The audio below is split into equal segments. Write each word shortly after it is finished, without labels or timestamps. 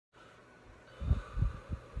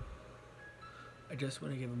just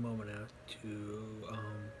want to give a moment out to,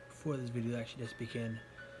 before this video actually does begin,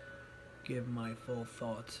 give my full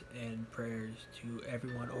thoughts and prayers to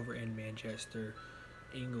everyone over in Manchester,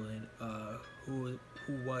 England, who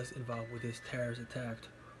was involved with this terrorist attack.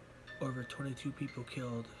 Over 22 people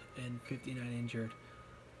killed and 59 injured.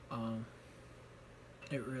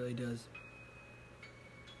 It really does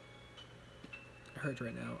hurt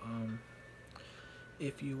right now.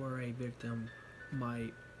 If you are a victim,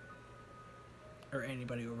 or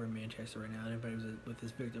anybody over in Manchester right now, anybody with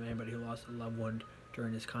this victim, anybody who lost a loved one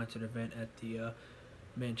during this concert event at the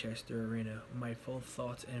Manchester Arena, my full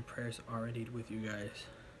thoughts and prayers are indeed with you guys.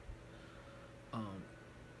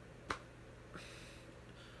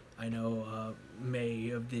 I know May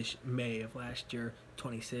of last year,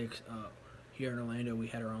 26, here in Orlando, we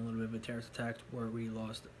had our own little bit of a terrorist attack where we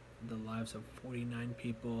lost the lives of 49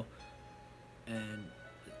 people and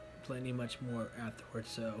plenty much more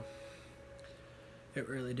afterwards. So it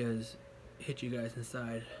really does hit you guys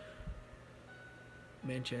inside.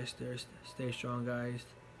 Manchester, stay strong, guys.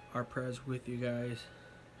 Our prayers with you guys.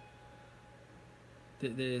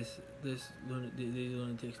 These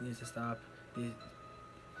lunatics needs to stop.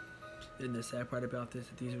 And the sad part about this,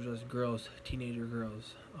 these are just girls, teenager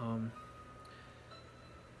girls.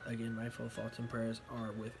 Again, my full thoughts and prayers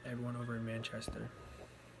are with everyone over in Manchester.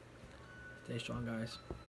 Stay strong, guys.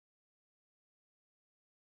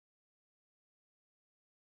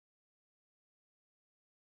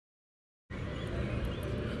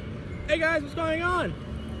 Hey guys, what's going on?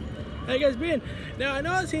 How you guys been? Now I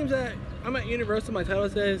know it seems that I'm at Universal. My title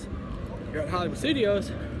says you're at Hollywood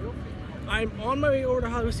Studios. I'm on my way over to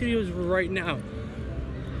Hollywood Studios right now.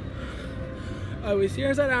 I was here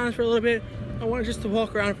inside Islands for a little bit. I wanted just to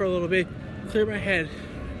walk around for a little bit, clear my head,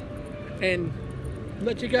 and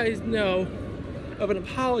let you guys know of an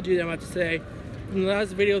apology that I'm about to say from the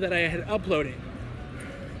last video that I had uploaded.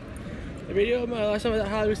 The video of my last time I was at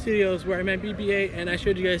Hollywood Studios where I met BB-8 and I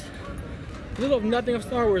showed you guys a little of nothing of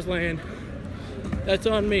Star Wars Land. That's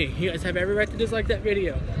on me. You guys have every right to dislike that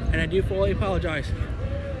video, and I do fully apologize.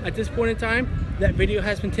 At this point in time, that video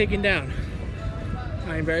has been taken down.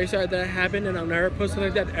 I am very sorry that happened, and I'll never post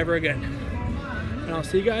something like that ever again. And I'll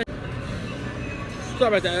see you guys. Sorry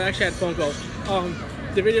about that, I actually had a phone call.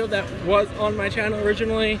 The video that was on my channel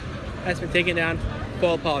originally has been taken down.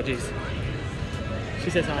 Full apologies. She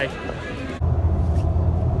says hi.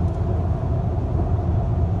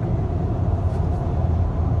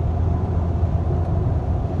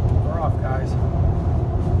 We're off, guys.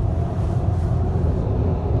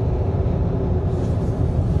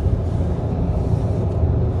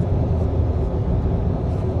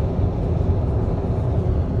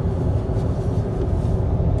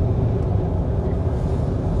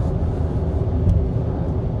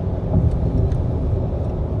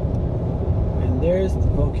 There's the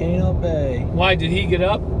Volcano Bay. Why did he get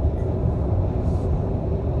up?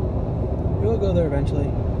 We'll go there eventually.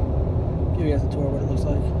 Give you guys a tour of what it looks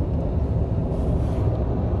like.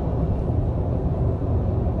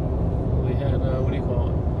 We had, what do you call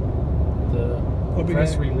it? The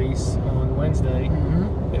press release on Wednesday.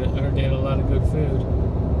 Mm-hmm. And I heard they had a lot of good food.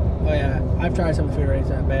 Oh yeah, I've tried some of the food already, it's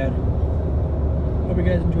not bad. Hope you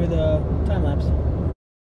guys enjoy the time lapse.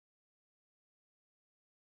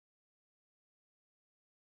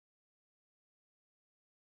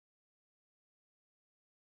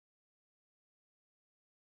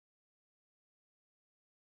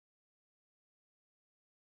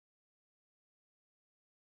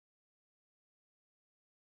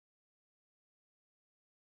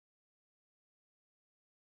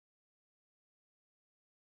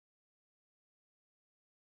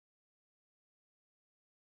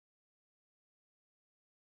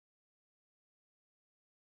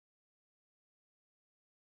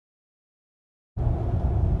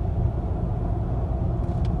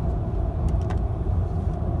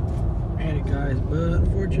 Guys, but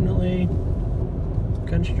unfortunately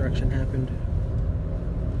construction happened.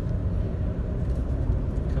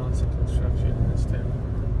 Constant construction in this town.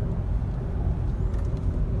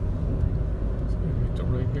 So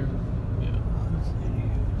right here? Yeah.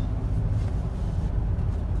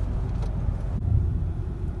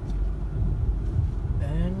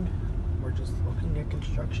 And we're just looking at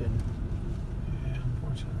construction. Yeah,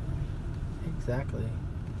 unfortunately. Exactly.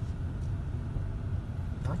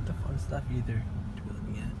 Not the fun stuff either to be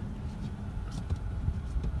looking at.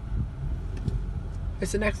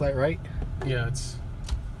 It's the next light, right? Yeah, it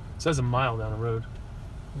says a mile down the road.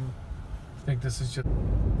 I think this is just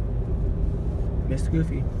Mr.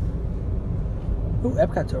 Goofy. Ooh,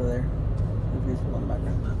 Epcot's over there. Goofy's in the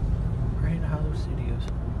background. Right in Hollywood Studios.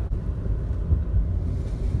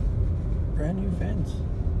 brand new fins.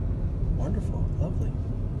 Wonderful, lovely.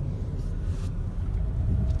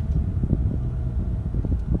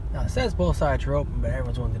 Now it says both sides are open, but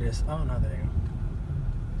everyone's going to this. Oh no, there you go.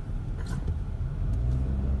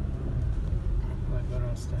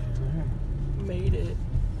 Made it.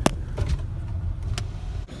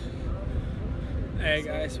 Hey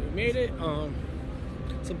guys, so we made it.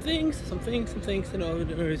 Some things to know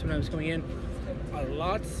the news when I was coming in.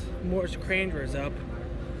 Lots more cranes was up.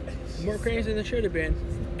 More cranes than there should have been.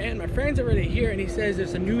 And my friend's already here and he says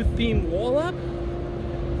there's a new theme wall up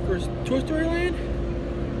for Toy Story Land.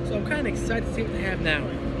 So I'm kind of excited to see what they have now.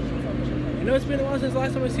 I know it's been a while since the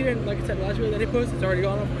last time I was here, and like I said, the last video that I posted, it's already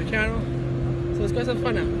gone up on my channel. So let's go have some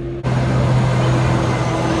fun now.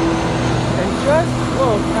 And just,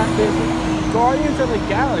 whoa, this Guardians of the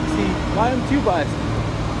Galaxy Volume 2 bus.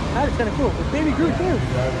 That is kind of cool. With Baby Groot too.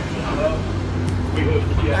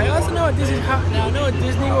 I also know at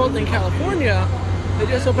Disney World in California, they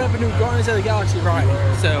just opened up a new Guardians of the Galaxy ride.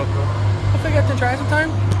 So hopefully I get to try it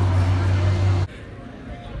sometime.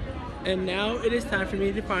 And now it is time for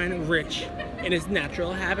me to find Rich in his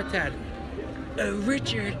natural habitat.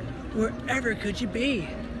 Richard, wherever could you be?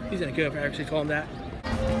 He's not good if I actually call him that.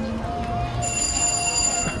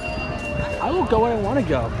 I will go where I want to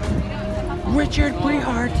go. Richard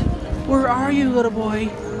Preehart, where are you, little boy?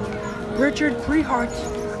 Richard Preehart,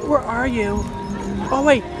 where are you? Oh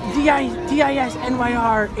wait, DISNYR89,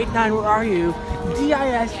 where are you?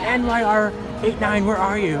 DISNYR89, where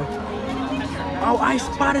are you? Oh, I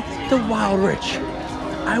spotted the Wild Rich.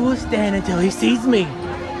 I will stand until he sees me.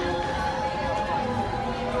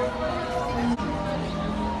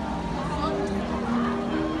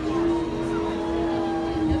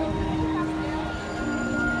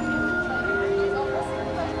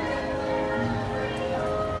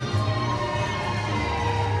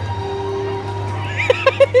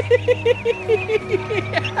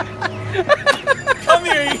 Come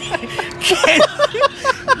here,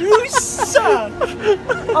 you suck!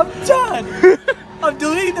 I'm done! I'm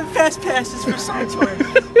deleting the fast passes for Star Tours.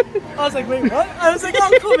 I was like, wait, what? I was like,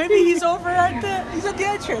 oh cool, maybe he's over at he's at the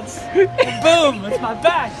entrance. And boom, it's my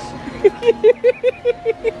bash.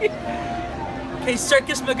 Hey,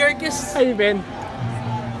 Circus McGurkus. How you been?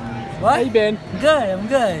 What? How you been? Good, I'm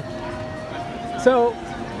good. So,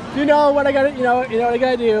 you know what I gotta, you know what I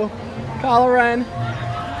gotta do. Call a run.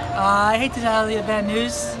 I hate to tell you the bad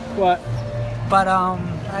news. What? But I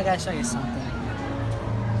gotta show you something.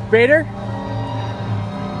 Raider?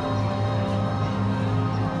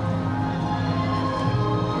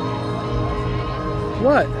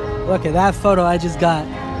 What? Look at that photo I just got.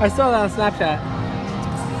 I saw that on Snapchat.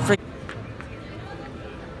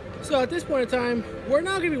 So at this point in time, we're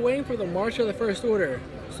now going to be waiting for the March of the First Order.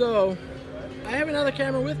 So I have another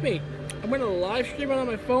camera with me. I'm going to live stream it on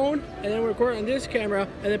my phone and then record on this camera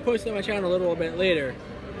and then post it on my channel a little bit later.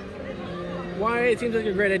 Why? It seems like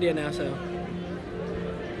a great idea now, so.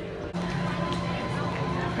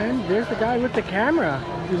 And there's the guy with the camera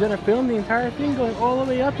who's going to film the entire thing going all the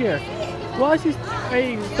way up here. Well, I see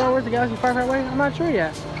a Star Wars The Galaxy far, far away. I'm not sure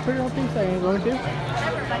yet. I don't think so. I'm going to.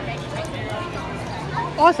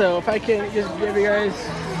 Also, if I can just give you guys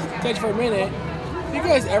touch for a minute, if you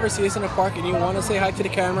guys ever see us in a park and you want to say hi to the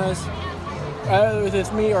cameras, whether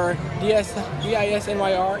it's me or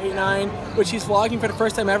DISNYR89, which he's vlogging for the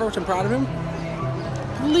first time ever, which I'm proud of him,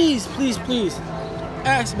 please, please, please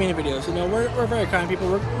ask me in the videos. You know, we're very kind people.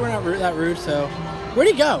 We're not that rude, so where'd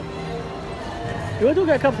he go? He went to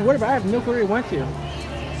get a cup of water, but I have no clue where he went to.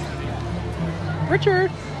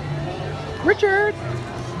 Richard! Richard!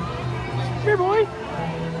 Come here, boy!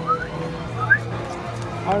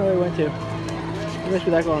 I don't know where he went to. He must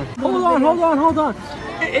be that long. Hold on.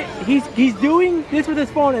 He's doing this with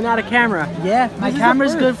his phone and not a camera. Yeah, my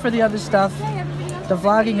camera's good for the other stuff. The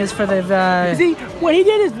vlogging is for the... See, when he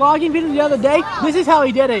did his vlogging video the other day, this is how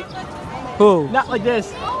he did it. Who? Not like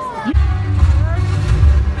this.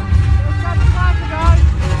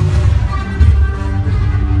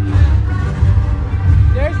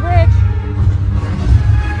 There's Rich.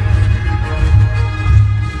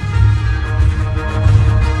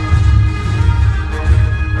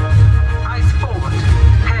 Eyes forward,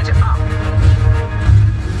 head up.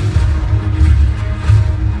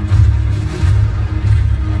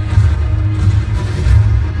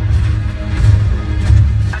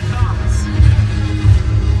 Advance.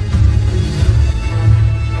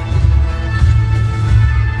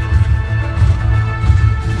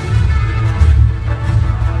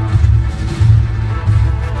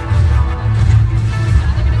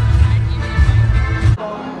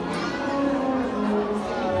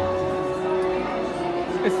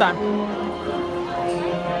 It's time.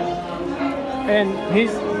 And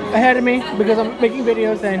he's ahead of me because I'm making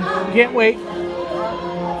videos and can't wait.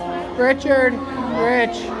 Richard,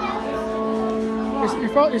 Rich,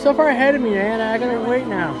 you're so far ahead of me, man. I gotta wait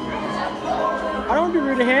now. I don't want to be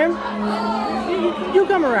rude to him. You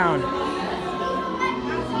come around.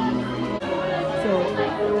 So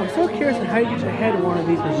I'm so curious on how you get ahead of one of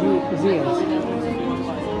these museums.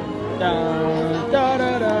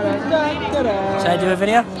 Should I do a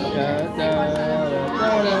video?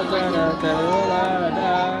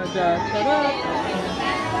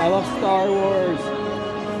 I love Star Wars.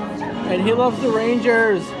 And he loves the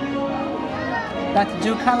Rangers. Got to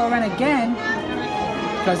do Kylo Ren again.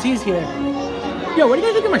 Because he's here. Yo, what do you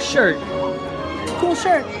guys think of my shirt? Cool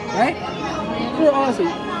shirt, right? Cool, honestly.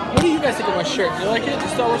 What do you guys think of my shirt? Do you like it? The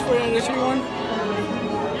Star Wars 49th Anniversary one?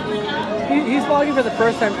 He's vlogging for the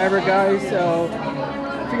first time ever, guys. So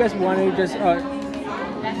if you guys want to, just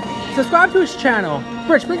subscribe to his channel.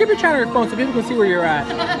 Rich, bring up your channel on your phone so people can see where you're at.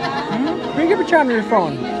 Bring up your channel on your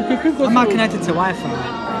phone. So I'm not connected to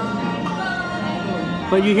Wi-Fi.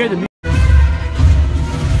 But you hear the music.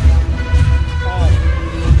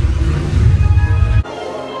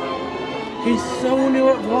 He's so new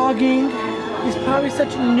at vlogging. He's probably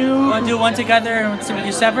such a new. Want to do one together and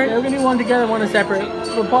do separate? Yeah, we're gonna do one together, one is separate.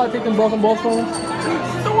 We'll probably take them both on both phones.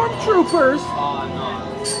 Stormtroopers!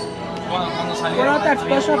 We're not that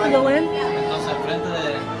special enough to go in?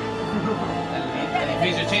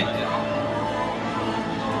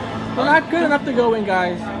 We're not good enough to go in,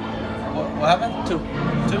 guys. What happened? Two.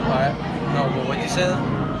 Alright. No, but what did you say then?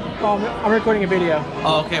 I'm recording a video.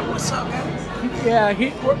 Oh, okay. What's up, guys? Yeah,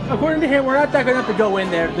 according to him, we're not that good enough to go in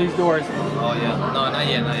there, these doors. Oh, yeah. No, not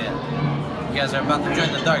yet. You guys are about to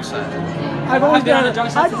join the dark side. I've always been on the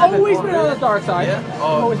dark side. I've always been on the dark side. Yeah?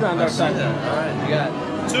 Oh, I've always been on the dark side. Alright, you got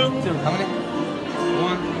two. How many?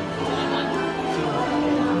 One. Two.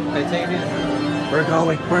 Hey, take it easy. We're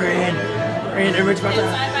going. We're in. Everyone's about to...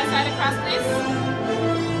 Side by side across, please.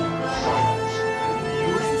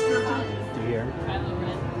 Here.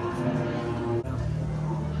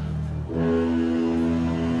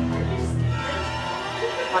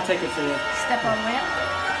 I'll take it for you. Step all the way up.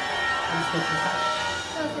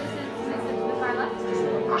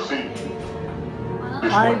 Proceed.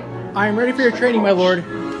 I'm ready for your training, my lord.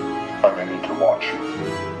 I'm ready to watch you.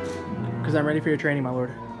 Because I'm ready for your training, my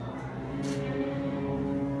lord.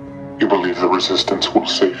 You believe the Resistance will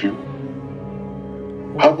save you?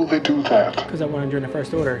 How will they do that Because I want to join the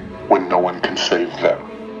First Order. when no one can save them?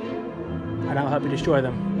 And I'll help you destroy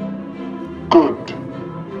them. Good.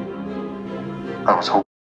 I was hoping.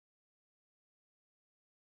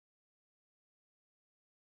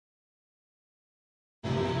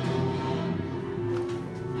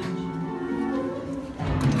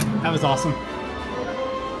 That was awesome.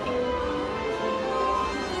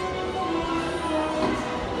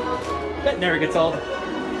 That never gets old.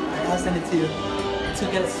 I'll send it to you. To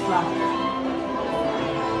get a spot.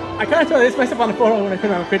 I kind of saw this myself on the photo when I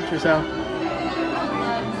couldn't have a picture, so.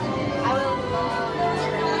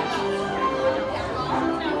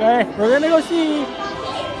 Okay, we're gonna go see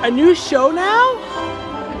a new show now,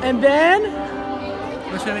 and then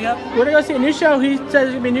Which way we go? we're gonna go see a new show. He says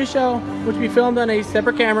there's gonna be a new show, which will be filmed on a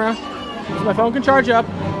separate camera, so my phone can charge up.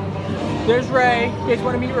 There's Ray. In case you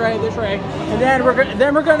want to meet Ray, there's Ray. And then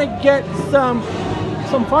we're gonna get some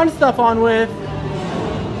fun stuff on with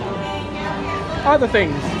other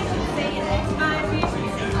things.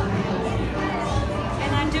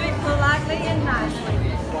 And I do it politely and nicely.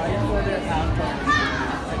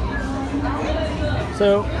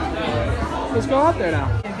 So let's go out there now.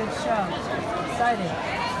 A good show. Excited.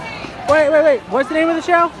 Wait. What's the name of the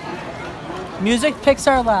show? Music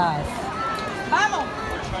Pixar Live.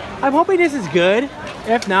 I'm hoping this is good.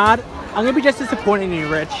 If not, I'm gonna be just disappointed in you,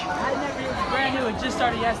 Rich. It's brand new. It just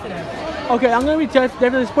started yesterday. Okay, I'm gonna be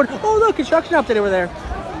definitely disappointed. Oh look, construction update over there.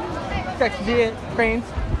 Check, see it, cranes.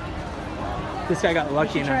 This guy got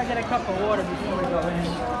lucky Try enough. to get a cup of water before we go in.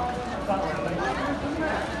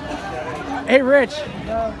 Hey, Rich,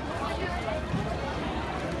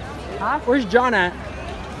 Huh? where's John at?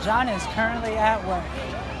 John is currently at work.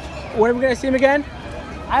 When are we gonna see him again?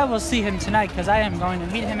 I will see him tonight because I am going to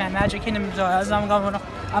meet him at Magic Kingdom. So I'm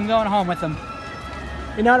going home with him.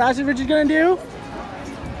 You know what else Rich is gonna do?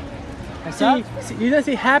 What's up? You're gonna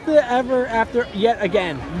see Happily Ever After yet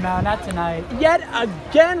again. No, not tonight. Yet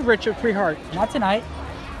again, Richard Freehart. Not tonight.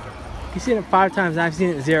 He's seen it 5 times and I've seen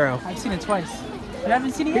it 0. I've seen it twice. You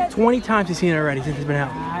haven't seen it yet? 20 times he's seen it already since it's been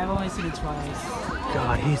out. I've only seen it twice.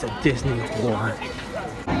 God, he's a Disney whore.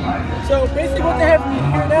 So basically what they have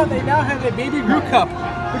here now, they now have a Baby Groot cup,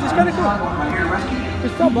 which is kind of cool.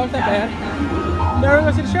 It's $12, not bad. Now we're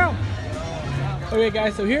going to see the show. Okay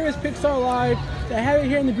guys, so here is Pixar Live. I have it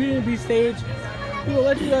here in the Beauty and the Beast stage. We will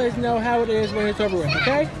let you guys know how it is when it's over with,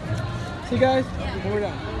 okay? See you guys when we're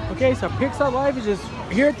done. Okay, so Pixar Live is just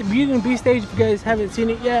here at the Beauty and the Beast stage. If you guys haven't seen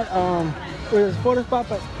it yet, there's a photo spot,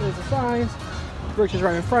 but there's the signs. Rich is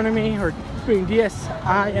right in front of me, or doing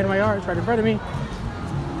DSINYR is right in front of me.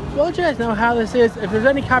 We'll let you guys know how this is. If there's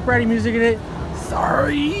any copyrighted music in it,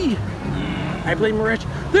 sorry. I blame Rich.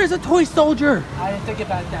 There's a toy soldier. I didn't think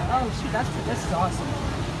about that. Oh shoot, this is awesome.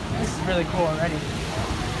 This is really cool already.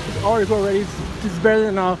 It's already cool already. This is better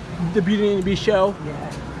than the Beauty and the Beast show.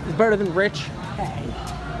 Yeah. It's better than Rich. Hey.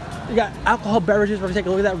 We got alcohol beverages. We're gonna take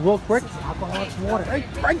a look at that real quick. Alcoholic water.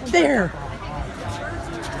 Right there.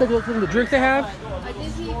 Let's take a look at the drinks they have.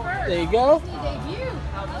 There you go.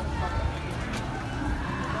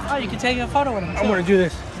 Oh, you can take a photo with him. I'm gonna do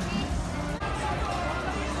this.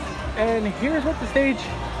 And here's what the stage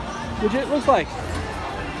legit looks like.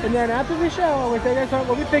 And then after the show, we'll tell you guys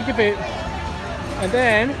what we think of it. And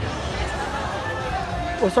then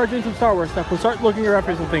we'll start doing some Star Wars stuff. We'll start looking at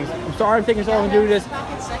references and things. I'm sorry I'm taking so long to do this.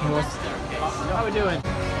 How we doing?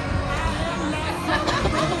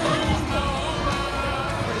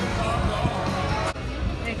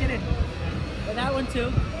 Hey, get in. And that one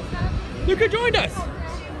too. Luca joined us.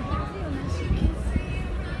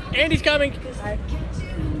 Andy's coming.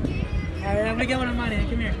 Alright, I'm gonna get one of mine.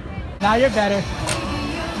 Come here. Now you're better.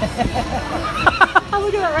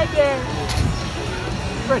 Look at that right there.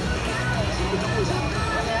 Good.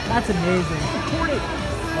 That's amazing.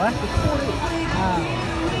 What?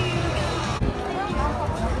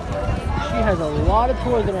 She has a lot of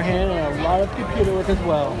toys in her hand and a lot of computer with as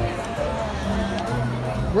well.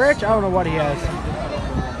 Rich, I don't know what he has.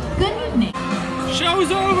 Good evening.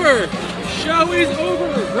 Show's over. Show is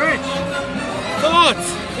over. Rich,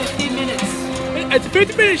 thoughts? 15 minutes. It's a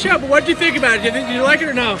 50-minute show, but what did you think about it? Did you like it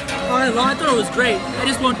or no? Oh, I thought it was great. I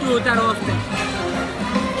just won't do it that often.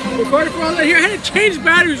 Recorded for all that here. I had to change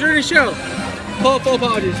batteries during the show. Full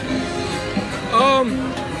apologies.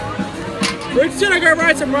 Rich said I gotta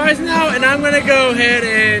ride some rides now, and I'm gonna go ahead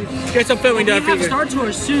and get some filming done. We have Star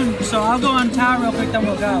Tours soon, so I'll go on tower real quick, then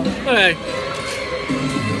we'll go. Okay.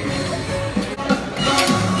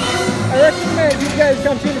 I recommend you guys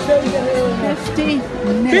come see the show. 50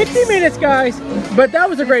 minutes. 50 minutes, guys. But that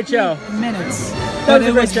was a great show. Minutes. That was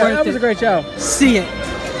a great show. That was a great show. See it.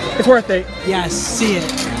 It's worth it. Yes, see it.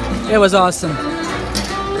 It was awesome.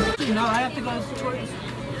 No, I have to go towards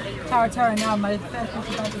Tower now. My festival's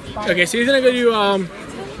about to expire. Okay, so he's gonna go do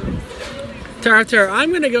Tower.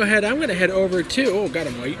 I'm gonna go ahead. I'm gonna head over to. Oh, got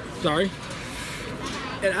him white. Sorry.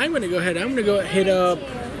 And I'm gonna go ahead. I'm gonna go hit up.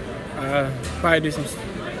 Probably do some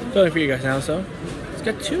filming for you guys now. So let's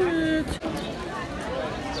get to it.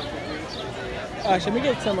 Should we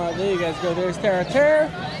get some? There you guys go. There's Tower.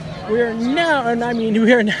 We are now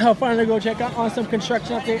finally go check out on some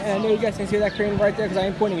construction update, and I know you guys can see that crane right there because I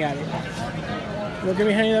am pointing at it. We're gonna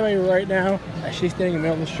be heading that way right now. She's standing in the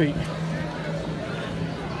middle of the street.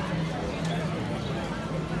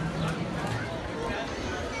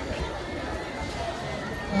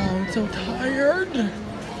 Oh, I'm so tired.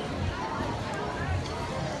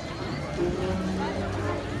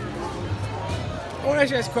 I want to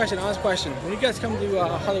ask you guys a question, honest question. When you guys come to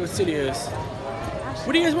Hollywood Studios,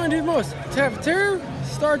 what do you guys want to do the most? Tower of Terror,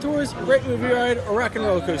 Star Tours, Great Movie Ride, or Rock and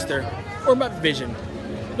Roller Coaster, or Muppet Vision?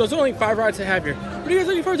 Those are only 5 rides I have here. What are you guys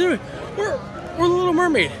looking forward to doing? Or The Little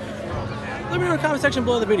Mermaid? Let me know in the comment section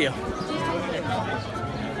below the video.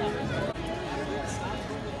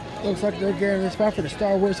 Looks like they're gearing this spot for the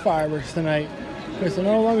Star Wars fireworks tonight. Because they're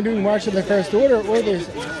no longer doing March of the First Order or the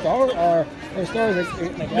stars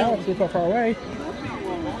in the galaxy far, far away.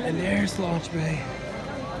 And there's Launch Bay.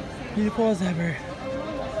 Beautiful as ever.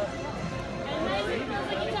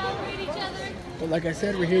 But like I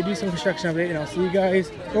said, we're here to do some construction update, and I'll see you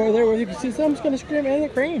guys over there where you can see someone's gonna scream and the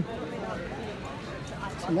crane.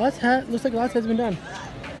 So looks like lots has been done.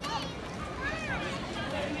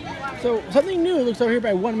 So something new looks over here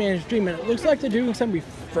by One Man's Dream, and it looks like they're doing some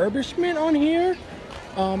refurbishment on here.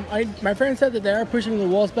 My friend said that they are pushing the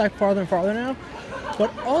walls back farther and farther now.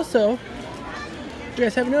 But also, if you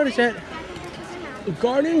guys haven't noticed yet, the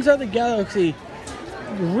Guardians of the Galaxy,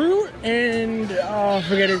 Groot and I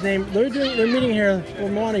forget his name. They're meeting here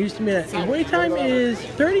where Moana used to meet at. The wait time is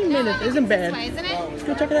 30 minutes. Isn't bad. Let's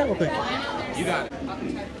go check it out real quick. You got it.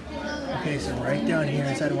 Okay, so right down here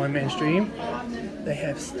inside One Man's Dream, they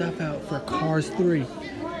have stuff out for Cars 3,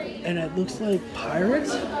 and it looks like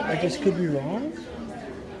Pirates. I just could be wrong,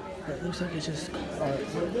 but it looks like it's just car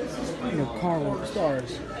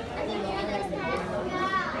stars.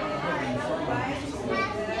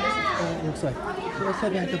 It looks this way. So let's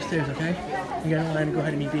head back upstairs, okay? We got in line to go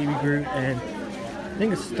ahead and meet Baby Groot and I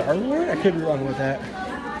think it's Star-Lord? I could be wrong with that.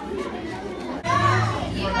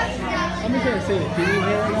 I'm just gonna say the theme here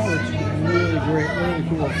right now, which is really great, really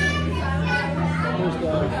cool. Here's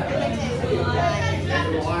the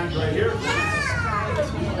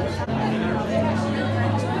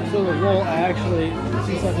so the wall actually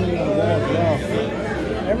see something on the wall as well.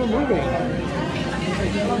 Never moving. It's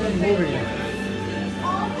like never moving.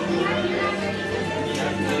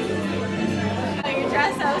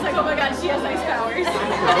 Dress, I was like, oh my god, she has ice powers.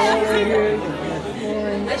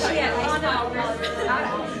 Does she have ice powers?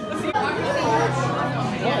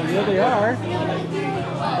 Yeah, here they are.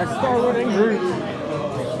 That's Star-Lord and Groot.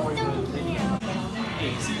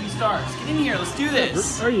 Hey, shooting stars, get in here, let's do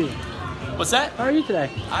this. How are you? What's that? How are you today?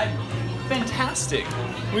 I'm fantastic.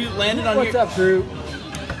 We landed on What's here. up, Groot?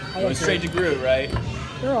 Going straight to Groot, right?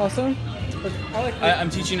 You're awesome. I like I'm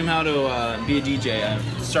teaching him how to be a DJ. I'm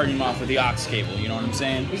starting him off with the aux cable, you know what I'm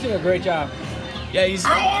saying? He's doing a great job. Yeah, he's...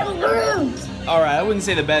 I am Groot! Alright, I wouldn't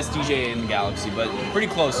say the best DJ in the galaxy, but pretty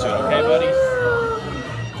close to it, okay, buddy?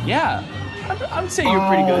 Yeah, I would say you're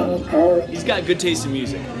pretty good. He's got good taste in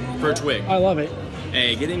music, for a twig. I love it.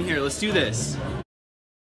 Hey, get in here, let's do this.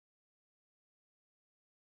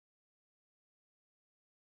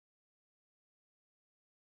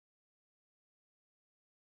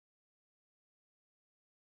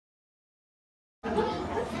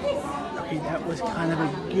 Okay, that was kind of a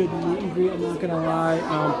good meet and greet, I'm not gonna lie.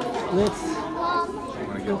 Let's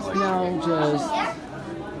now just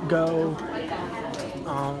go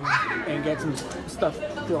and get some stuff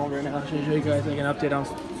filmed right now. I'll show you guys like an update on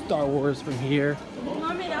Star Wars from here.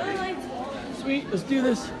 Sweet, let's do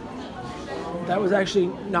this. That was actually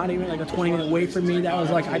not even like a 20-minute wait for me. That was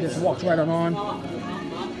like I just walked right on.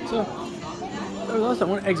 So that was awesome.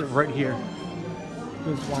 I want to exit right here.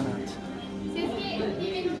 Because why not?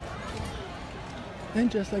 And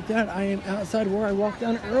just like that, I am outside where I walked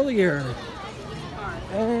down earlier.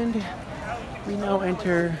 And we now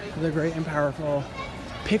enter the great and powerful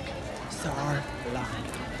Pixar line.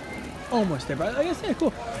 Almost there, but like I said,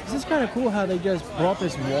 cool. This is kind of cool how they just brought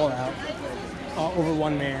this wall out over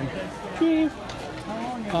one man.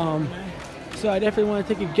 So I definitely want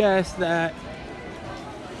to take a guess that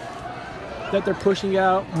they're pushing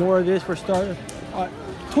out more of this for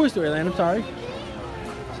Toy Story Land. I'm sorry.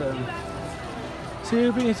 So. See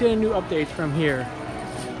if we can see any new updates from here.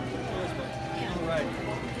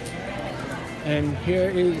 And here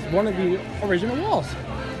is one of the original walls,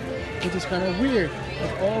 which is kind of weird.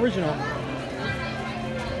 It's all original.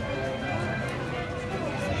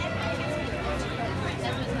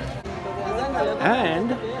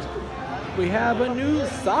 And we have a new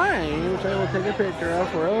sign, which I will take a picture of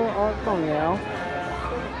for our thumbnail.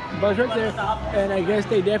 But it's right there, and I guess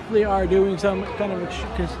they definitely are doing some kind of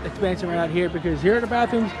expansion right out here, because here are the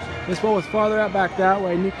bathrooms. This wall was farther out back that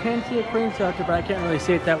way, and you can see a crane structure, but I can't really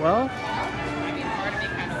see it that well.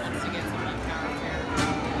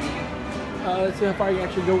 Let's see how far you can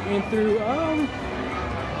actually go in through.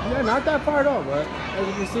 Yeah, not that far at all, but as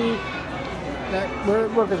you can see, that where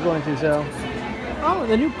work is going to. So, oh,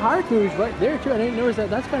 the new Pirates movie is right there too. I didn't notice that.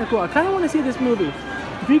 That's kind of cool. I kind of want to see this movie.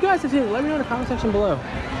 If you guys have seen it, let me know in the comment section below.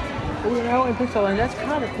 We're now in Pixar Land. That's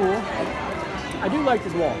kind of cool. I do like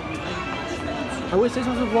this wall. I wish this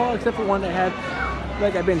was a wall except for one that had,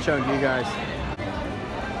 like I've been showing to you guys.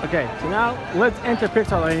 Okay, so now let's enter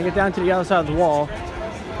Pixar Land and get down to the other side of the wall.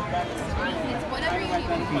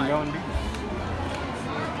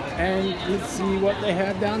 And let's see what they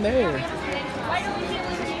have down there.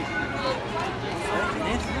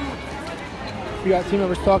 We got team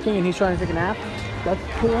members talking and he's trying to take a nap. That's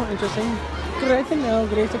cool, interesting. Great to know,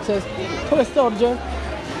 great success. Toy Soldier.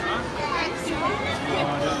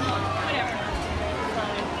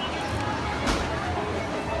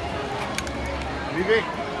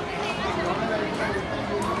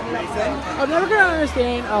 I'm never gonna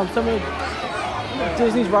understand some of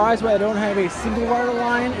Disney's rides where they don't have a single rider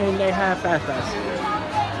line and they have Fast Pass.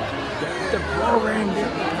 The program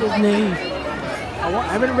Disney. I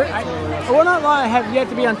will not lie, I have yet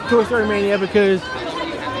to be on Toy Story Mania because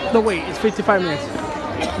the wait is 55 minutes.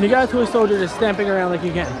 And you got a Toy Soldier just stamping around like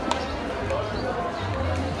you can.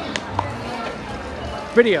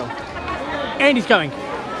 Video. Andy's coming.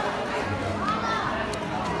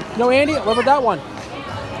 No, Andy? What about that one?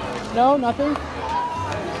 No, nothing?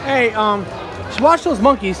 Hey, just watch those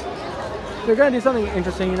monkeys. They're gonna do something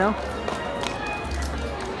interesting, you know?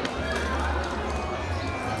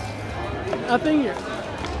 Nothing here.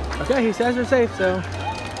 Okay, he says they're safe, so.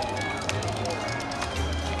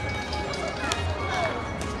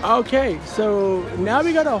 Okay, so now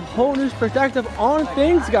we got a whole new perspective on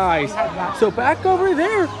things, guys. So back over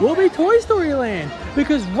there will be Toy Story Land,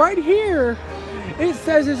 because right here it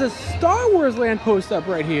says there's a Star Wars Land post up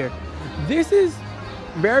right here. This is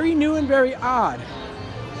very new and very odd.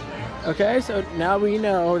 Okay, so now we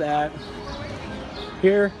know that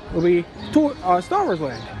here will be Star Wars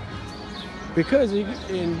Land, because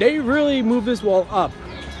and they really moved this wall up,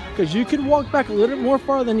 because you can walk back a little bit more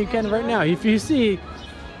far than you can right now. If you see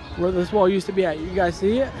where this wall used to be at, you guys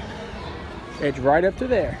see it? It's right up to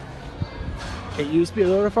there. It used to be a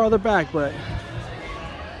little farther back, but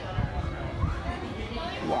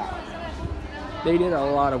wow, they did a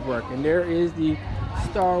lot of work. And there is the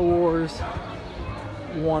Star Wars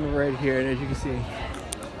one right here, and as you can see,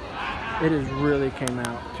 it has really came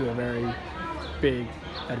out to a very big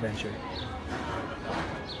adventure,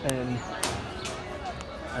 and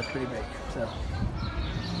that's pretty big. So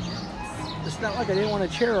it's not like I didn't want a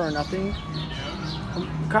chair or nothing.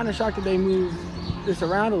 I'm kind of shocked that they moved this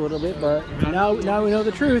around a little bit, but now we know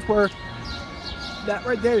the truth, where that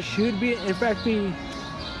right there should be, in fact, be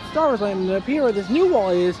Star Wars Land. And up here where this new wall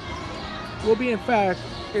is will be, in fact,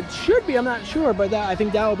 it should be, I'm not sure, but I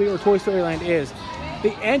think that will be where Toy Story Land is.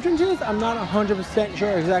 The entrances, I'm not 100%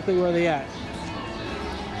 sure exactly where they at.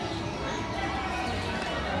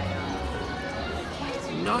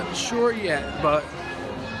 Not sure yet, but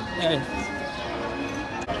hey.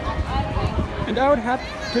 And I would have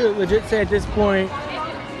to legit say at this point,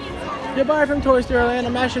 goodbye from Toy Story Land.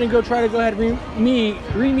 I'm actually gonna try to go ahead and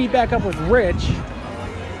re-meet back up with Rich,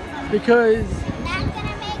 because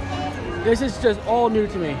this is just all new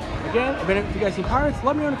to me. Again, if you guys see Pirates,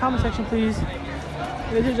 let me know in the comment section, please.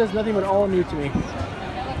 This is just nothing but all new to me.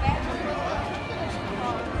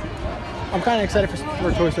 I'm kind of excited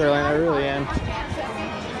for Toy Story Land, I really am.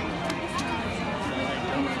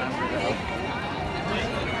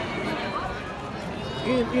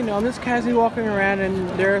 You know, I'm just casually walking around, and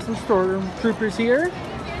there are some stormtroopers here.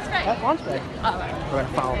 At launch day. We're gonna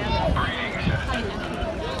follow them.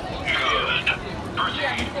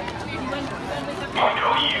 I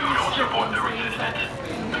know you don't support the resistance.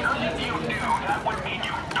 Because if you do, that would mean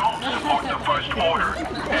you don't support the First Order.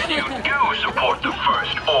 And you do support the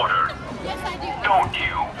First Order. Yes, I do. Don't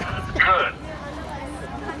you? Good.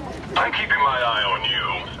 I'm keeping my eye on you.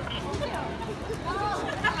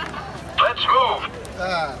 Let's move.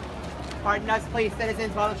 Pardon us, please,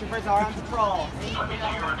 citizens. Model troopers are on patrol. Let me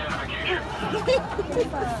see your identification.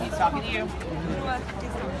 He's talking to you.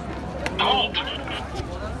 Halt!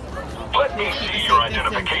 Let me see your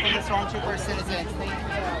identification. Stormtrooper citizens.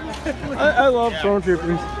 I love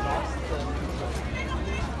stormtroopers.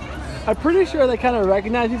 I'm pretty sure they kind of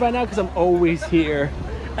recognize me by now, because I'm always here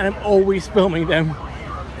and I'm always filming them.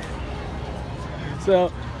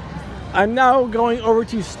 So I'm now going over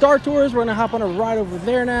to Star Tours. We're gonna hop on a ride over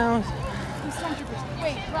there now.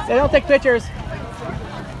 They don't take pictures.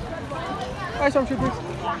 Bye, stormtroopers.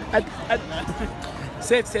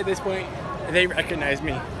 Safe to say at this point, they recognize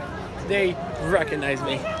me. They recognize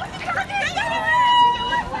me.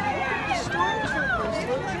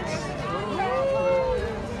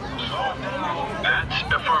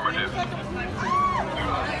 That's affirmative.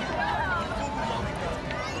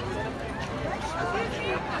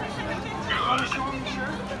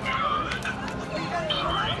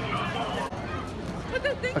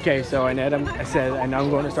 Okay, so I said I know I'm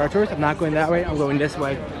going to Star Tours. I'm not going that way. I'm going this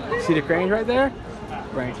way. See the cranes right there?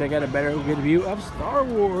 We're going to check out a better good view of Star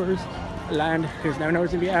Wars Land, because never know where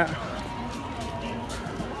it's going to be at.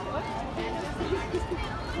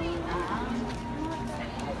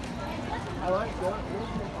 I like that.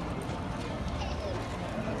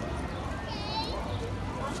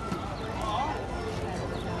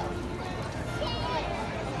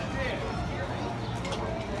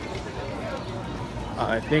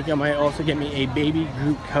 I think I might also get me a baby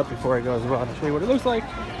Groot cup before I go as well. I'll show you what it looks like.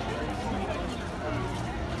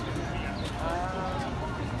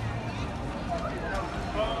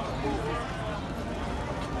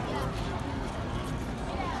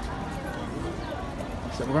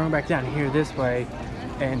 So we're going back down here this way,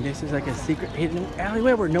 and this is like a secret hidden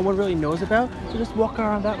alleyway where no one really knows about. So just walk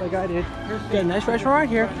around that like I did. Got a nice restaurant right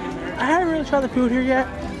here. I haven't really tried the food here yet.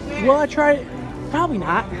 Will I try it? Probably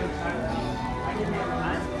not.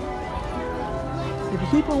 If you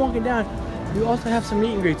keep on walking down, you also have some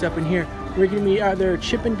meet and greets up in here. We're gonna meet either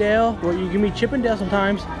Chip and Dale, or you can meet Chip and Dale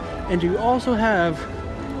sometimes, and you also have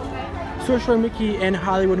Sorcerer Mickey and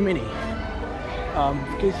Hollywood Minnie.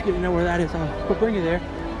 In case you didn't know where that is, we'll bring you there.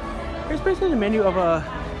 Here's basically the menu of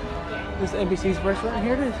this NBC's restaurant.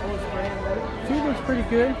 Here it is. Food looks pretty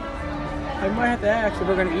good. I might have to ask if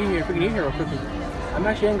we're gonna eat here, if we can eat here real quickly. I'm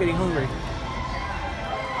actually getting hungry.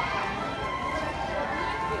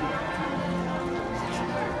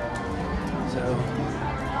 So.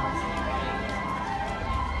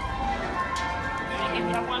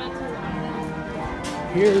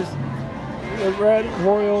 Here's the red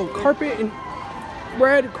royal carpet and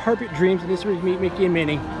red carpet dreams. And this week meet Mickey and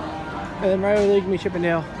Minnie. And then Royal League meet Chip and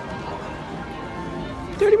Dale.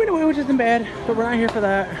 30-minute wait, which isn't bad, but we're not here for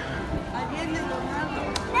that.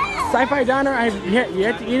 Sci-Fi Diner, I've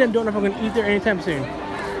yet to eat and don't know if I'm going to eat there anytime soon.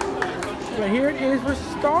 But here it is for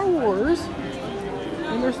Star Wars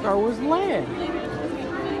in their Star Wars land.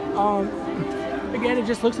 Again, it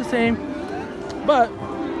just looks the same, but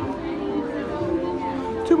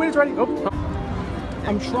 2 minutes ready. Oh,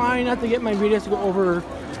 I'm trying not to get my videos to go over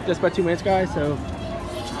just by 2 minutes, guys, so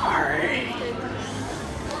sorry.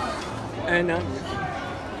 And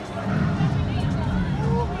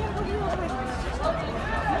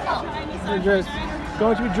we're just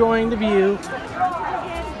going to be enjoying the view.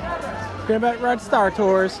 Talking about Red Star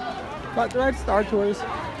Tours. About the Red Star Tours.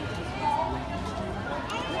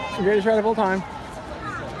 The greatest ride of all time.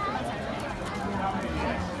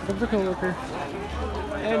 There's a coworker.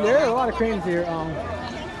 And there are a lot of cranes here.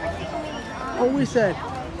 Always said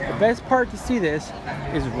the best part to see this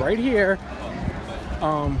is right here.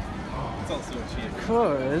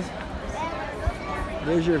 Because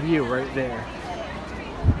there's your view right there.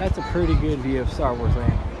 That's a pretty good view of Star Wars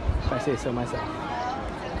land, if I say so myself.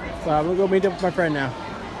 So I'm gonna go meet up with my friend now.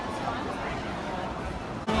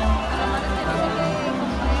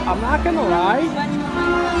 I'm not gonna lie,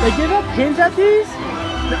 they give up pins at these.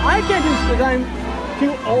 Now, I can't do this because I'm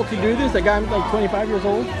too old to do this. Like I'm like 25 years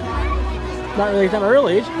old. Not really at my real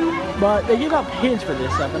age, but they give out pins for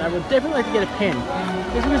this stuff, and I would definitely like to get a pin.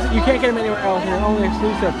 Just because you can't get them anywhere else, and they're only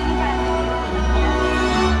exclusive.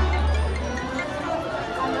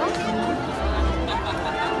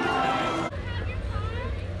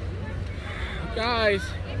 Guys,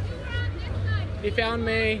 he found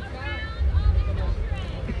me.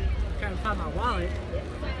 Trying to find my wallet.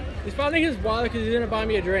 He's finding his wallet because he's gonna buy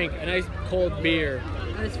me a drink, a nice cold beer.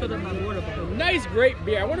 I just filled up my water bottle. Nice, great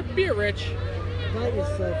beer. I want a beer, Rich. Buy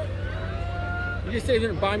yourself. You just said he's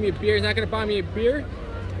gonna buy me a beer. He's not gonna buy me a beer.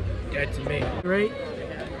 Dead to me. Right?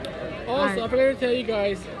 Also, I forgot to tell you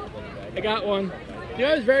guys, I got one. You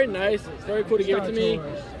know, it's very nice. It's very cool to give it to me.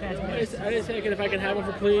 I just said if I can have one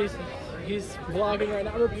for please. He's vlogging right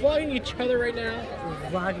now. We're vlogging each other right now. We're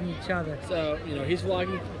vlogging each other. So, you know, he's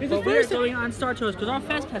vlogging. But we're going on Star Tours because our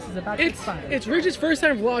fast pass is about to expire. It's Rich's first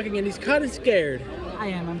time vlogging and he's kind of scared. I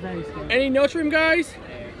am. I'm very scared. Any notes from him, guys?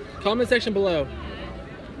 Comment section below.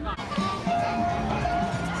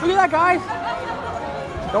 Look at that, guys.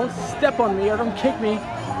 Don't step on me or don't kick me. Look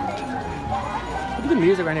at the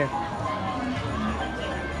music right here.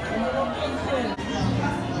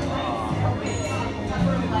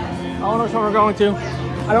 I don't know which one we're going to.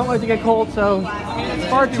 I don't like to get cold, so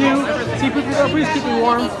part 2. See, please keep me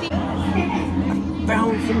warm. I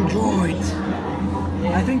found some droids.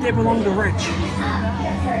 I think they belong to Rich.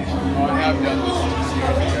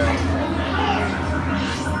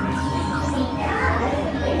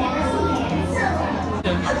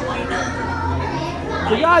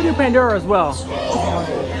 We gotta do Pandora as well.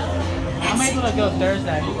 I'm able to go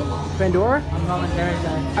Thursday. Pandora? I'm going Thursday.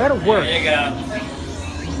 I gotta work. There you go.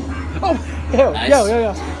 Oh, yo, Nice.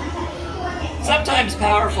 yo. Sometimes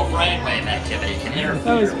powerful brainwave activity can interfere.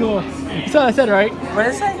 That was cool. So I said right. What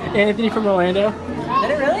did it say? Anthony from Orlando. Did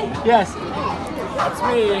it really? Yes. That's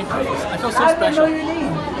me. I feel so I didn't know special. your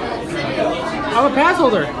name. I'm a pass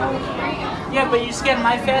holder. Yeah, but you scanned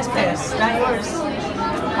my fast pass, not yours.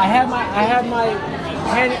 I have my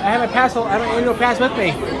pass holder. I don't have no pass with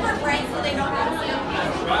me.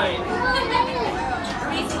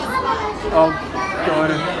 Oh,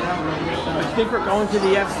 God. I think we're going to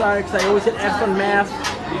the F side because I always hit F on math.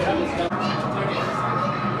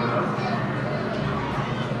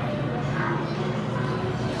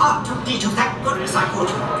 R2-D2, thank goodness I called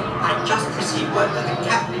you. I just received word that the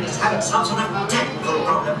captain is having some sort of technical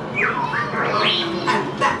problem.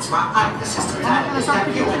 And that's why I'm the assistant pilot instead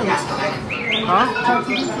of you and the astromech. Huh?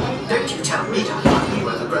 Don't you tell me to hunt me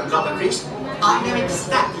with the Gremlin grease. I know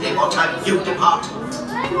exactly what time you depart.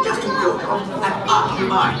 Just do your job and I'll do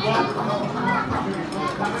mine.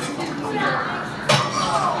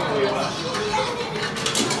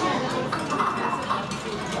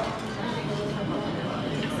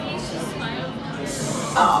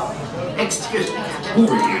 Excuse me, Captain.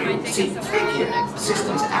 Who are you? See, Vic here,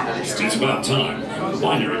 systems analyst. It's about time.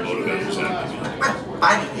 Binary motivators active. Well,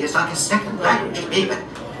 binary is like a second language to me, but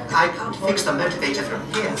I can't fix the motivator from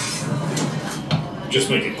here. Just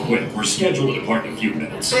make it quick. We're scheduled to depart in a few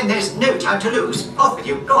minutes. Then there's no time to lose. Off with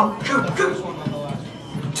you. Go on. Shoot.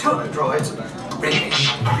 Tour droids. Ready.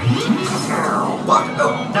 What?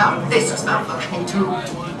 Oh, now this is malfunctioning too.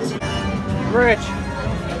 Rich.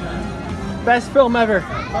 Best film ever.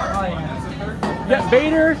 Yeah,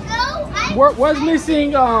 Vader was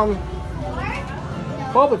missing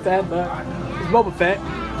Boba Fett, but it's Boba Fett.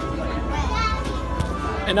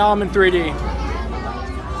 And now I'm in 3D.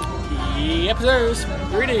 Yep, there's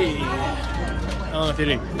 3D. Oh,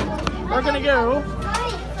 3D. We're gonna go.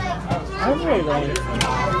 I'm ready, buddy.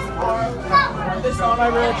 Bye,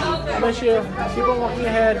 Rich. I miss you. Keep on walking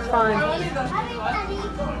ahead. It's fine.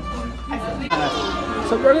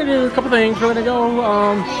 So we're gonna do a couple things. We're gonna go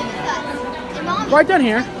right down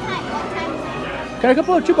here. Get a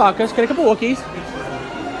couple of Chewbacca's. Get a couple of Wookiees.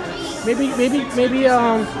 Maybe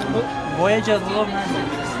Voyage of the Little Mermaid.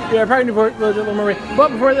 Yeah, probably do Voyage of the Little Mermaid. But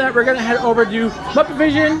before that, we're gonna head over to Muppet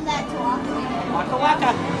Vision. Waka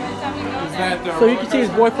Waka. So you can see his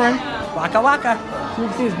boyfriend. Waka Waka. So you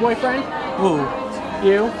can see his boyfriend. Who?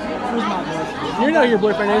 You. Who's my boyfriend? You know who your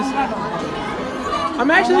boyfriend is.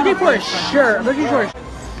 I'm actually looking for a shirt. I'm looking for a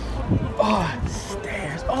oh,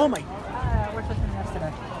 stairs. Oh my. We're talking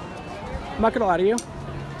yesterday. I'm not gonna lie to you.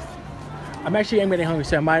 I'm getting hungry,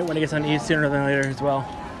 so I might want to get something to eat sooner than later as well.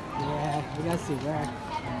 Yeah, we gotta see where.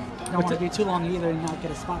 Don't want to be too long either and not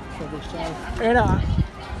get a spot for this show. And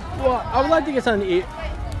well, I would like to get something to eat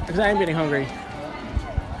because I am getting hungry.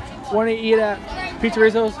 Want to eat at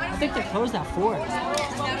Pizzerizzo's? I think they're closed at 4.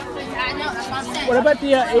 What about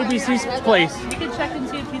the ABC's place? You can check and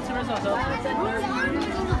see if Pizzerizzo's open.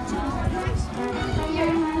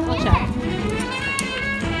 We'll check.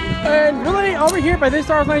 And really, over here by this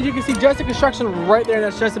Star Wars you can see Jessica Construction right there.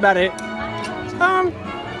 That's just about it. Yeah,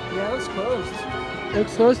 it looks closed. It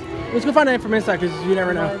looks closed. Let's go find out from inside because you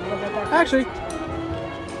never know. Actually,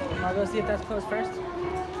 I'll go see if that's closed first.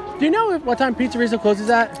 Do you know what time Pizzerizzo closes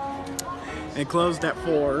at? It closed at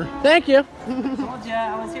 4. Thank you. Told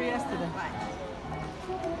ya, I was here yesterday.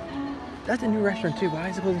 That's a new restaurant too. Why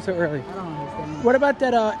is it closing so early? I don't understand. What about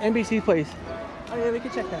that NBC place? Oh yeah, we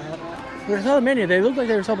can check that out. There's another menu. They look like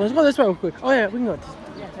they were sold. Let's go this way real quick. Oh yeah, we can go.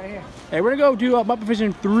 Yeah, it's right here. Hey, we're gonna go do Muppet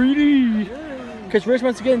Vision 3D. Because Rich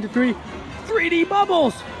wants to get into 3D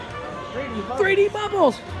bubbles. 3D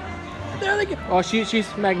bubbles. There they go. Oh, she's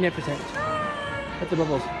magnificent. At the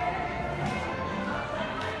bubbles.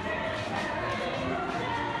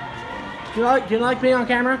 Do you like being on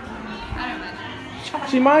camera?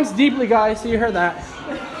 She minds deeply, guys. So you heard that.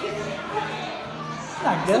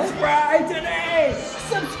 Not good. Subscribe today.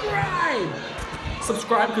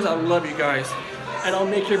 Subscribe because I love you guys, and I'll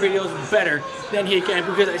make your videos better than he can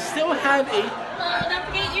because I still have a. Don't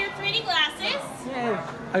forget your 3D glasses. Yeah.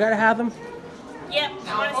 I gotta have them. Yep,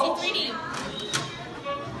 I want to see 3D.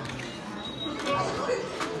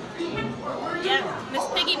 Yep, Miss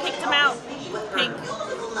Piggy picked them out. Pink.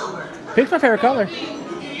 Pink's my favorite color. Of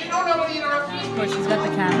course, she's got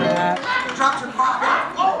the camera out.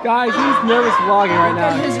 Guys, he's nervous vlogging right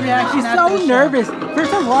now. His reaction He's so nervous.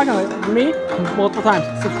 First time vlogging with me, multiple times.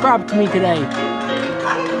 Subscribe to me today.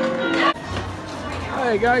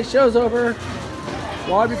 Alright guys, show's over.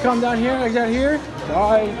 Why we come down here, like out here?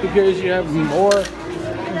 Why? Because you have more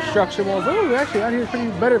construction walls. Oh, actually out here is a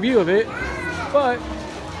pretty better view of it. But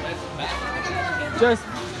just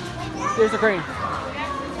there's a crane.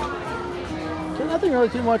 So nothing really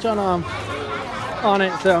too much on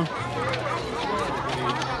it, so.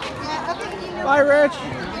 Bye, Rich.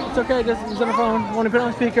 It's okay, just use on the phone. Want to put it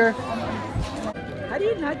on speaker. How do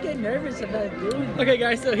you not get nervous about doing it? Okay,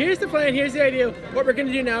 guys, so here's the plan. Here's the idea. What we're going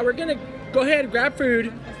to do now, we're going to go ahead and grab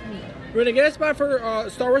food. We're going to get a spot for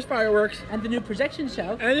Star Wars fireworks. And the new projection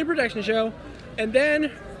show. And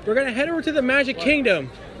then we're going to head over to the Magic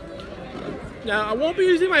Kingdom. Now, I won't be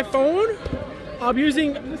using my phone. I'll be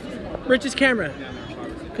using Rich's camera.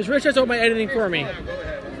 Because Rich does all my editing for me.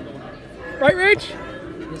 Right, Rich?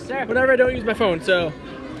 Yes, sir. Whenever I don't use my phone, so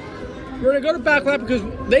we're gonna go to Backlot because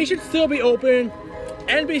they should still be open.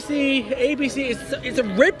 NBC, ABC, it's a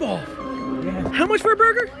ripoff. Yeah. How much for a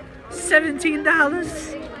burger? $17.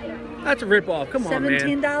 That's a ripoff. Come on, man.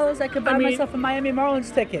 $17. I could buy myself a Miami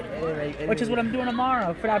Marlins ticket, which is what I'm doing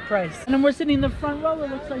tomorrow for that price. And then we're sitting in the front row. It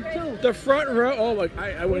looks like too. The front row. Oh my!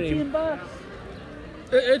 I wouldn't even. $15.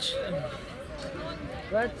 It's.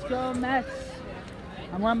 Let's go Mets.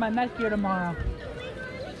 I'm wearing my Met gear tomorrow.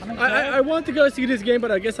 I want to go see this game,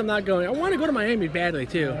 but I guess I'm not going. I want to go to Miami badly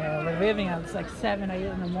too. Yeah, we're leaving at like 7 or 8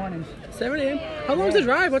 in the morning. 7 a.m. How long is the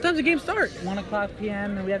drive? What time does the game start? 1 o'clock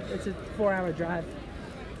p.m. and it's a 4-hour drive,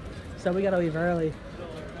 so we gotta leave early.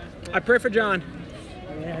 I pray for John.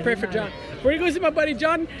 Yeah, Pray for John. We're gonna go see my buddy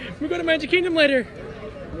John. We're going to Magic Kingdom later.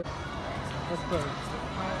 Let's go.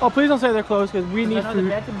 Oh, please don't say they're closed because we need I know the food.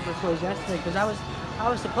 bathrooms were closed yesterday because I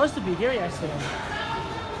was supposed to be here yesterday.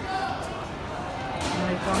 And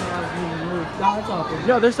they told me I was being moved. No, it's open.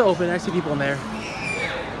 No, they're still open. I see people in there.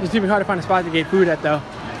 It's even hard to find a spot to get food at though.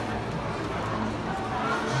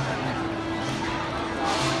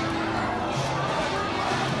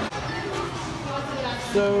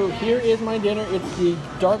 So here is my dinner. It's the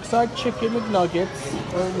Dark Side Chicken McNuggets,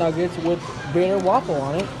 or nuggets with Vader waffle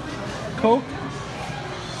on it, Coke,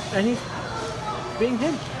 and he's being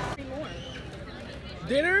him.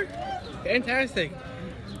 Dinner, fantastic.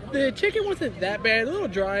 The chicken wasn't that bad, a little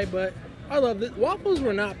dry, but I loved it. Waffles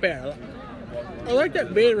were not bad. I like that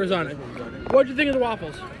Vader was on it. What'd you think of the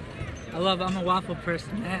waffles? I'm a waffle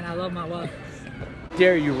person, man. I love my waffles.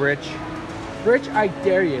 Dare you, Rich? Rich, I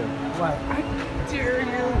dare you. What? I dare you.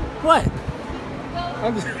 What?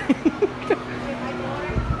 I'm just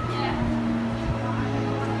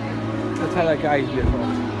That's how that guy is beautiful.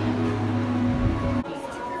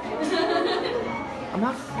 I'm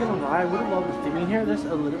not gonna lie, I would have loved the theming here. This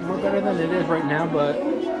a little more better than it is right now, but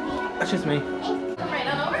that's just me.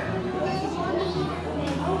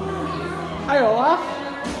 Hi Olaf.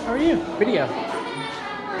 How are you? Video.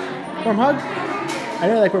 Warm hugs? I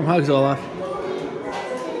really like warm hugs, Olaf.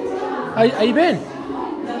 How you been?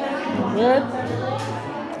 Good.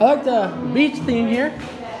 I like the beach theme here.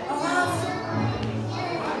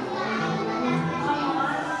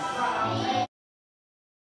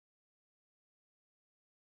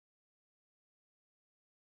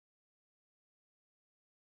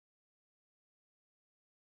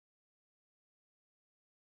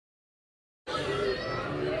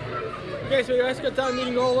 Okay, so we just got done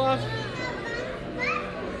meeting Olaf.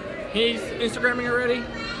 He's Instagramming already.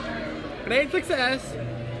 But ain't success.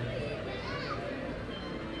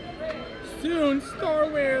 Soon, Star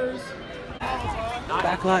Wars.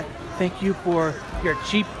 Backlot, thank you for your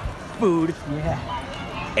cheap food. Yeah.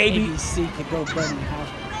 ABC could go burn your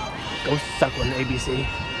house. Go suck on ABC.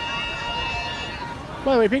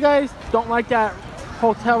 By the way, if you guys don't like that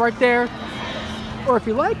hotel right there, or if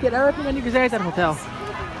you like it, I recommend you guys stay at that hotel.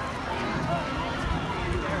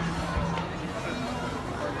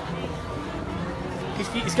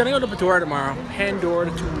 He's gonna go to Pandora tomorrow. Pandora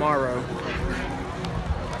tomorrow.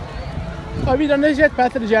 Oh, have you done this yet?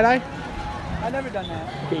 Path of the Jedi? I've never done that.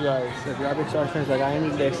 Okay guys, if you're big Star Wars fans like I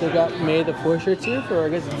am, they still got May the 4th shirts here for I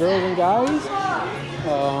guess girls and guys.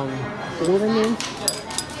 What it means.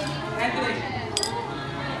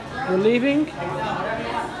 We're leaving.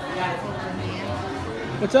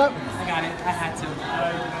 What's up? I got it. I had to.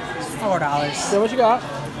 It's $4. So what you got?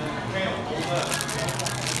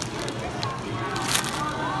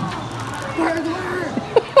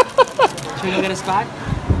 Should we go get a spot?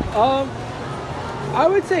 I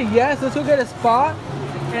would say yes. Let's go get a spot,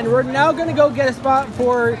 and we're now gonna go get a spot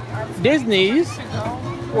for Disney's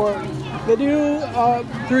for the new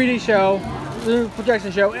 3D show, the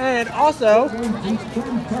projection show, and also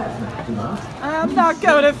I'm not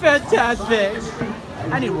going to Fantastic.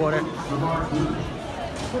 I need water.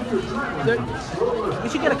 We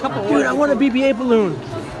should get a cup of water. Dude, I want a BB-8 balloon.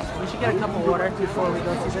 We should get a cup of water before we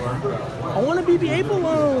go see this. I want a BB-8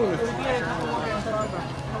 balloon.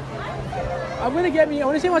 I want to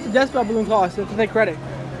see how much the Deathstar balloon costs to take credit.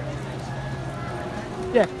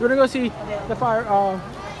 Yeah, we're gonna go see the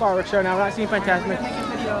fireworks show now. We're not seeing Fantastic.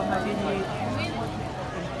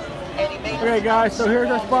 Okay guys, so here's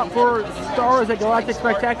our spot for Star Wars at Galactic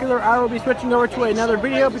Spectacular. I will be switching over to another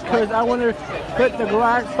video because I want to put the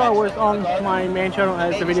Galactic Star Wars on my main channel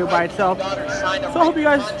as the video by itself. So I hope you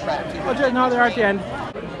guys will just know they're at the end.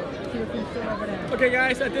 Okay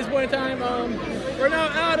guys, at this point in time, we're now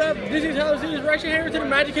out of Disney's Hollywood Studios. We're actually heading to the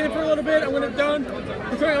Magic Kingdom for a little bit. When it's done,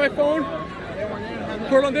 I'm throwing out my phone.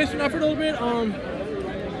 Record on this for a little bit.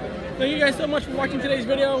 Thank you guys so much for watching today's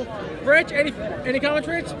video. Rich, any comments,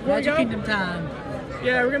 Rich? Magic Kingdom time.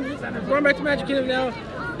 Yeah, we're going back to Magic Kingdom now.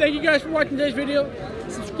 Thank you guys for watching today's video.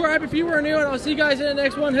 Subscribe if you were new, and I'll see you guys in the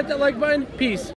next one. Hit that like button. Peace.